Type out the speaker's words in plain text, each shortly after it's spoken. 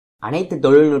அனைத்து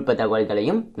தொழில்நுட்ப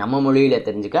தகவல்களையும் நம்ம மொழியில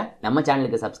தெரிஞ்சுக்க நம்ம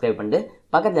சேனலுக்கு சப்ஸ்கிரைப் பண்ணிட்டு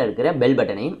பக்கத்தில் இருக்கிற பெல்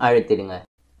பட்டனையும் அழுத்திடுங்க.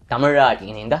 தமிழா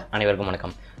இணைந்த அனைவருக்கும்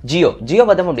வணக்கம். ஜியோ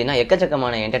பார்த்தோம் அப்படின்னா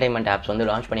எக்கச்சக்கமான என்டர்டைன்மெண்ட் ஆப்ஸ் வந்து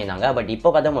லான்ச் பண்ணியிருந்தாங்க. பட்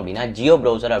இப்போ பார்த்தோம் அப்படின்னா ஜியோ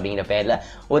ப்ரௌசர் அப்படிங்கிற பேரில்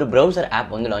ஒரு ப்ரௌசர்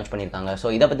ஆப் வந்து லான்ச் பண்ணியிருக்காங்க. ஸோ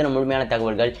இதை பற்றின முழுமையான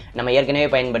தகவல்கள் நம்ம ஏற்கனவே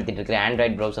பயன்படுத்திட்டு இருக்கிற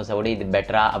ஆண்ட்ராய்ட் ப்ரௌசர்ஸோட இது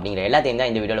பெட்டரா அப்படிங்கிற எல்லாத்தையும்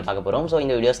தான் இந்த வீடியோவில் பார்க்க போகிறோம். ஸோ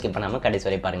இந்த வீடியோ ஸ்கிப் பண்ணாமல் கடைசி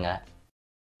வரை பாருங்கள்.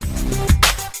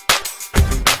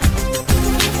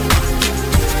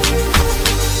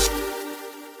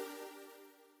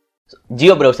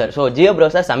 ஜியோ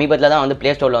ப்ரௌசர் சமீபத்தில் தான் வந்து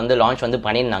ப்ளே ஸ்டோரில் வந்து லான்ச் வந்து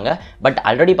பண்ணியிருந்தாங்க. பட்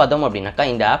ஆல்ரெடி பார்த்தோம் அப்படின்னாக்கா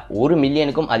இந்த ஆப் 1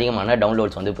 மில்லியனுக்கும் அதிகமான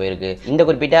டவுன்லோட்ஸ் வந்து போயிருக்கு. இந்த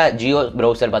குறிப்பிட்ட ஜியோ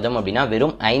ப்ரௌசர் பார்த்தோம் அப்படின்னா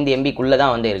வெறும் 5 MBக்குள்ளே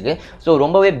தான் வந்து இருக்குது. ஸோ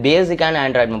ரொம்பவே பேசிக்கான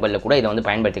ஆண்ட்ராய்ட் மொபைலில் கூட இதை வந்து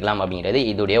பயன்படுத்திக்கலாம் அப்படிங்கிறது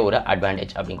இதோடைய ஒரு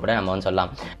அட்வான்டேஜ் அப்படின்னு கூட நம்ம வந்து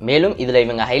சொல்லலாம். மேலும் இதில்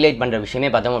இவங்க ஹைலைட் பண்ணுற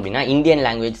விஷயமே பார்த்தோம் அப்படின்னா இந்தியன்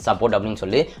லாங்குவேஜ் சப்போர்ட் அப்படின்னு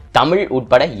சொல்லி தமிழ்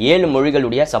உட்பட 7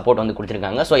 மொழிகளுடைய சப்போர்ட் வந்து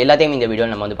கொடுத்துருக்காங்க. ஸோ எல்லாத்தையும் இந்த வீடியோ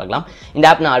நம்ம வந்து பார்க்கலாம். இந்த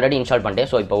ஆப் நான் ஆல்ரெடி இன்ஸ்டால்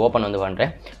பண்ணிட்டேன். ஸோ இப்போ ஓப்பன் வந்து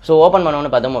பண்ணுறேன். ஸோ ஓப்பன்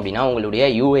பண்ணோன்னு பார்த்தோம் அப்படின்னா உங்களுடைய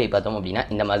UI பார்த்தோம் அப்படின்னா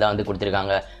இந்த மாதிரி தான் வந்து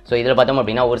கொடுத்துருக்காங்க. ஸோ இதில் பார்த்தோம்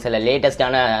அப்படின்னா ஒரு சில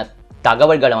லேட்டஸ்டான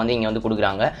தகவல்களை வந்து இங்கே வந்து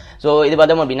கொடுக்குறாங்க. ஸோ இது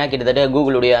பார்த்தோம் அப்படின்னா கிட்டத்தட்ட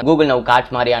கூகுள் நவ்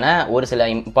கார்ட்ஸ் மாதிரியான ஒரு சில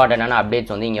இம்பார்ட்டண்டான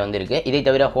அப்டேட்ஸ் வந்து இங்கே வந்து இருக்குது. இதை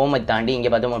தவிர ஹோமை தாண்டி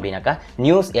இங்கே பார்த்தோம் அப்படின்னாக்கா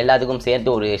நியூஸ் எல்லாத்துக்கும்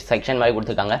சேர்த்து ஒரு செக்ஷன் மாதிரி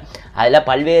கொடுத்துருக்காங்க. அதில்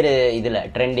பல்வேறு இதில்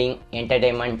ட்ரெண்டிங்,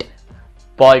 என்டர்டெயின்மெண்ட்,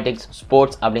 பாலிடிக்ஸ்,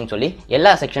 ஸ்போர்ட்ஸ் அப்படின்னு சொல்லி எல்லா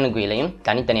செக்ஷனுக்கு கீழேயும்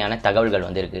தனித்தனியான தகவல்கள்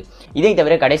வந்து இருக்குது. இதை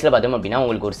தவிர கடைசியில் பார்த்தோம் அப்படின்னா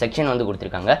உங்களுக்கு ஒரு செக்ஷன் வந்து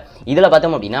கொடுத்துருக்காங்க. இதில்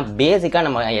பார்த்தோம் அப்படின்னா பேசிக்காக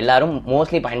நம்ம எல்லாரும்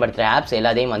மோஸ்ட்லி பயன்படுத்துகிற ஆப்ஸ்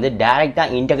எல்லாத்தையும் வந்து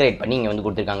டேரெக்டாக இன்டகிரேட் பண்ணி இங்கே வந்து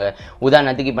கொடுத்துருக்காங்க.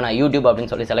 உதாரணத்துக்கு இப்போ நான் யூடியூப்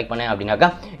அப்படின்னு சொல்லி செலக்ட் பண்ணேன் அப்படின்னாக்கா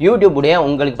யூடியூபுடைய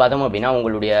உங்களுக்கு பார்த்தோம் அப்படின்னா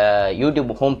உங்களுடைய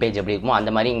யூடியூப் ஹோம் பேஜ் எப்படி இருக்குமோ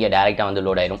அந்த மாதிரி இங்கே டேரெக்டாக வந்து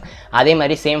லோட் ஆயிரும். அதே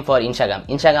மாதிரி சேம் ஃபார்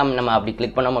இன்ஸ்டாகிராம் நம்ம அப்படி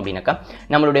கிளிக் பண்ணோம் அப்படின்னாக்கா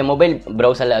நம்மளுடைய மொபைல்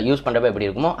ப்ரௌசரில் யூஸ் பண்ணுறப்ப எப்படி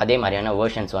இருக்குமோ அதே மாதிரியான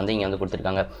வெர்ஷன்ஸ் வந்து இங்கே வந்து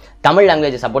கொடுத்துருக்காங்க. தமிழ் லாங்குவேஜ்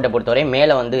சப்போர்ட்டை பொறுத்தவரை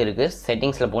மேலே வந்து இருக்குது.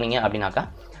 செட்டிங்ஸில் போனீங்க அப்படின்னாக்கா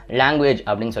லாங்குவேஜ்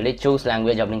அப்படின்னு சொல்லி சூஸ்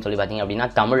லாங்குவேஜ் அப்படின்னு சொல்லி பார்த்தீங்க அப்படின்னா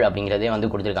தமிழ் அப்படிங்கிறதே வந்து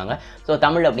கொடுத்துருக்காங்க. ஸோ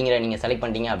தமிழ் அப்படிங்கிற நீங்கள் செலக்ட்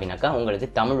பண்ணிட்டீங்க அப்படின்னாக்கா உங்களுக்கு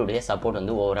தமிழுடைய சப்போர்ட்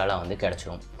வந்து ஓவராலாக வந்து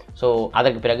கிடச்சிடும். ஸோ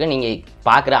அதற்கு பிறகு நீங்கள்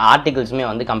பார்க்குற ஆர்டிகல்ஸுமே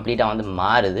வந்து கம்ப்ளீட்டாக வந்து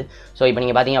மாறுது. ஸோ இப்போ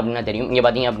நீங்கள் பார்த்தீங்க அப்படின்னா தெரியும். இங்கே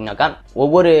பார்த்தீங்க அப்படின்னாக்கா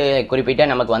ஒவ்வொரு குறிப்பிட்ட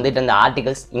நமக்கு வந்துட்டு அந்த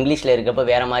ஆர்டிகல்ஸ் இங்கிலீஷில் இருக்கப்போ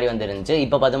வேறு மாதிரி வந்து இருந்துச்சு.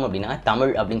 இப்போ பார்த்தோம் அப்படின்னா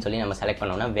தமிழ் அப்படின்னு சொல்லி நம்ம செலக்ட்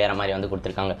பண்ணோம்னா வேறு மாதிரி வந்து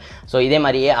கொடுத்துருக்காங்க. ஸோ இதே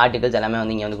மாதிரியே ஆர்டிகல்ஸ் எல்லாமே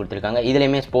வந்து இங்கே வந்து கொடுத்துருக்காங்க.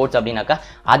 இதுலேயுமே ஸ்போர்ட்ஸ் அப்படின்னாக்கா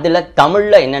அதில்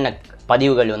தமிழில் என்னென்ன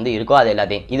பதிவுகள் வந்து இருக்கோ அது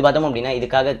எல்லாத்தையும் இது பார்த்தோம் அப்படின்னா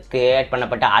இதுக்காக கிரியேட்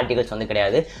பண்ணப்பட்ட ஆர்டிகல்ஸ் வந்து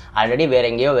கிடையாது. ஆல்ரெடி வேறு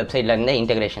எங்கேயோ வெப்சைட்டில் இருந்த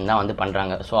இன்டகிரேஷன் தான் வந்து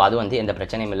பண்ணுறாங்க. ஸோ அது வந்து எந்த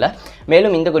பிரச்சனையும் இல்லை.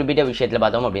 மேலும் இந்த குறிப்பிட்ட விஷயத்தில்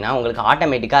பார்த்தோம் அப்படின்னா உங்களுக்கு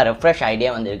ஆட்டோமேட்டிக்காக ரெஃப்ரெஷ்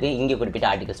ஐடியா வந்து இருக்குது இங்கே குறிப்பிட்ட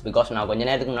ஆர்டிகல்ஸ். பிகாஸ் நான் கொஞ்சம்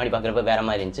நேரத்துக்கு முன்னாடி பார்க்குறப்ப வேறு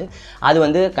மாதிரி இருந்துச்சு. அது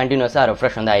வந்து கண்டினியூஸாக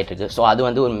ரெஃப்ரெஷ் வந்து ஆகிட்டு இருக்கு. ஸோ அது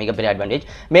வந்து ஒரு மிகப்பெரிய அட்வான்டேஜ்.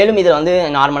 மேலும் இதில் வந்து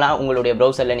நார்மலாக உங்களுடைய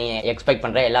ப்ரௌசரில் நீங்கள் எக்ஸ்பெக்ட்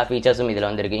பண்ணுற எல்லா ஃபீச்சர்ஸும் இதில்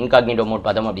வந்து இருக்குது. இன்காக்னிட்டோ மோட்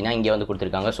பார்த்தோம் அப்படின்னா இங்கே வந்து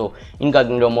கொடுத்துருக்காங்க. ஸோ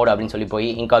இன்காக்னிட்டோ மோட் அப்படின்னு சொல்லி போய்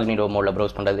இன்காக்னிட்டோ மோடில்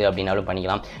ப்ரௌஸ் பண்ணுறது அப்படின்னாலும்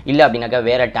பண்ணிக்கலாம். இல்லை அப்படின்னாக்கா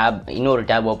வேறு இன்னொரு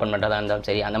டேப் ஓப்பன் பண்ணுறதா இருந்தாலும்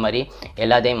சரி அந்த மாதிரி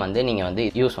எல்லாத்தையும் வந்து நீங்கள் வந்து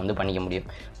யூஸ் வந்து பண்ணிக்க முடியும்.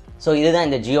 ஸோ இதுதான்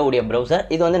இந்த ஜியோவுடைய ப்ரௌசர்.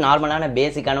 இது வந்து நார்மலான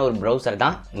பேசிக்கான ஒரு ப்ரௌசர்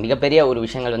தான். மிகப்பெரிய ஒரு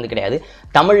விஷயங்கள் வந்து கிடையாது.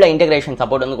 தமிழில் இன்டகிரேஷன்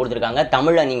சப்போர்ட் வந்து கொடுத்துருக்காங்க.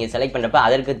 தமிழில் நீங்கள் செலக்ட் பண்ணுறப்ப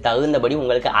அதற்கு தகுந்தபடி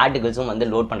உங்களுக்கு ஆர்டிகல்ஸும் வந்து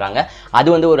லோட் பண்ணுறாங்க. அது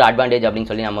வந்து ஒரு அட்வான்டேஜ் அப்படின்னு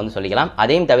சொல்லி நம்ம வந்து சொல்லிக்கலாம்.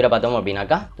 அதையும் தவிர பார்த்தோம்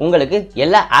அப்படின்னாக்கா உங்களுக்கு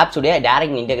எல்லா ஆப்ஸுடைய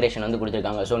டேரக்ட் இன்டகிரேஷன் வந்து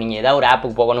கொடுத்துருக்காங்க. ஸோ நீங்கள் ஏதாவது ஒரு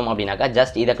ஆப்புக்கு போகணும் அப்படின்னாக்கா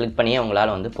ஜஸ்ட் இதை கிளிக் பண்ணியே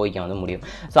உங்களால் வந்து போய்க்க வந்து முடியும்.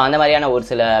 ஸோ அந்த மாதிரியான ஒரு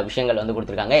சில விஷயங்கள் வந்து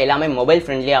கொடுத்துருக்காங்க. எல்லாமே மொபைல்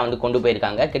ஃப்ரெண்ட்லியாக வந்து கொண்டு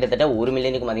போயிருக்காங்க. கிட்டத்தட்ட 1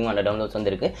 மில்லியனுக்கும் அதிகமான டவுன்லோட்ஸ்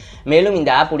வந்து இருக்குது. மேலும்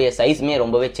இந்த ஆப்புடைய சைஸுமே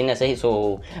ரொம்பவே சின்ன சைஸ். ஸோ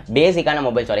பேசிக்கான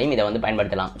மொபைல்ஸ் வரையும் இதை வந்து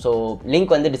பயன்படுத்தலாம். ஸோ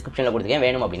லிங்க் வந்து டிஸ்கிரிப்ஷனில் கொடுத்துருக்கேன்.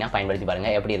 வேணும் அப்படின்னா பயன்படுத்தி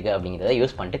பாருங்கள் எப்படி இருக்குது அப்படிங்கிறத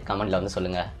யூஸ் பண்ணிட்டு கமெண்ட்டில் வந்து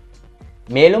சொல்லுங்கள்.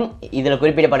 மேலும் இதில்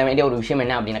குறிப்பிடப்பட வேண்டிய ஒரு விஷயம்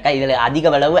என்ன அப்படின்னாக்கா இதில் அதிக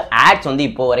அளவு ஆட்ஸ் வந்து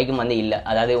இப்போ வரைக்கும் வந்து இல்லை.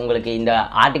 அதாவது உங்களுக்கு இந்த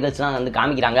ஆர்டிகல்ஸ்லாம் வந்து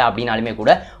காமிக்கிறாங்க அப்படின்னாலுமே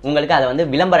கூட உங்களுக்கு அதை வந்து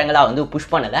விளம்பரங்களாக வந்து புஷ்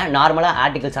பண்ணலை. நார்மலாக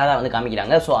ஆர்டிகல்ஸாக தான் வந்து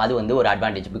காமிக்கிறாங்க. ஸோ அது வந்து ஒரு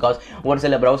அட்வான்டேஜ். பிகாஸ் ஒரு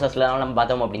சில ப்ரௌசர்ஸ்லாம் நம்ம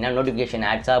பார்த்தோம் அப்படின்னா நோட்டிஃபிகேஷன்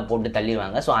ஆட்ஸாக போட்டு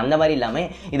தள்ளிடுவாங்க. ஸோ அந்த மாதிரி இல்லாமல்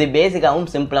இது பேசிக்காகவும்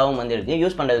சிம்பிளாகவும் வந்து இருக்குது.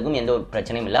 யூஸ் பண்ணுறதுக்கும் எந்த ஒரு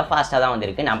பிரச்சனையும் இல்லை. ஃபாஸ்ட்டாக தான் வந்து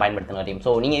இருக்குது நான் பயன்படுத்தின வரையும்.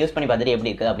 ஸோ நீங்கள் யூஸ் பண்ணி பார்த்துட்டு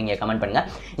எப்படி இருக்குது அப்படிங்கிற கமெண்ட் பண்ணுங்கள்.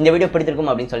 இந்த வீடியோ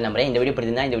பிடித்திருக்கும் அப்படின்னு சொல்லி நம்புறேன். இந்த வீடியோ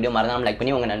பிடிச்சிருந்தா இந்த வீடியோ மறக்காம லைக்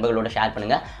பண்ணி உங்கள் நண்பர்களோட ஷேர்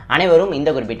பண்ணுங்கள். அனைவரும்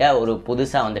இந்த குறிப்பிட்ட ஒரு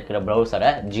புதுசாக வந்திருக்கிற ப்ரௌசரை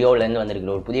ஜியோலேருந்து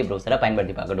வந்திருக்கிற ஒரு புதிய ப்ரௌசரை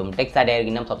பயன்படுத்தி பார்க்கட்டும். டெக்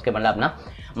சாட்டியருக்கு இன்னும் சப்ஸ்கிரைப் பண்ணல அப்படின்னா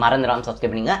மறந்துடாமல்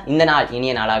சப்ஸ்கிரைப் பண்ணுங்க. இந்த நாள்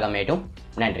இனிய நாளாக அமையட்டும்.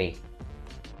 நன்றி.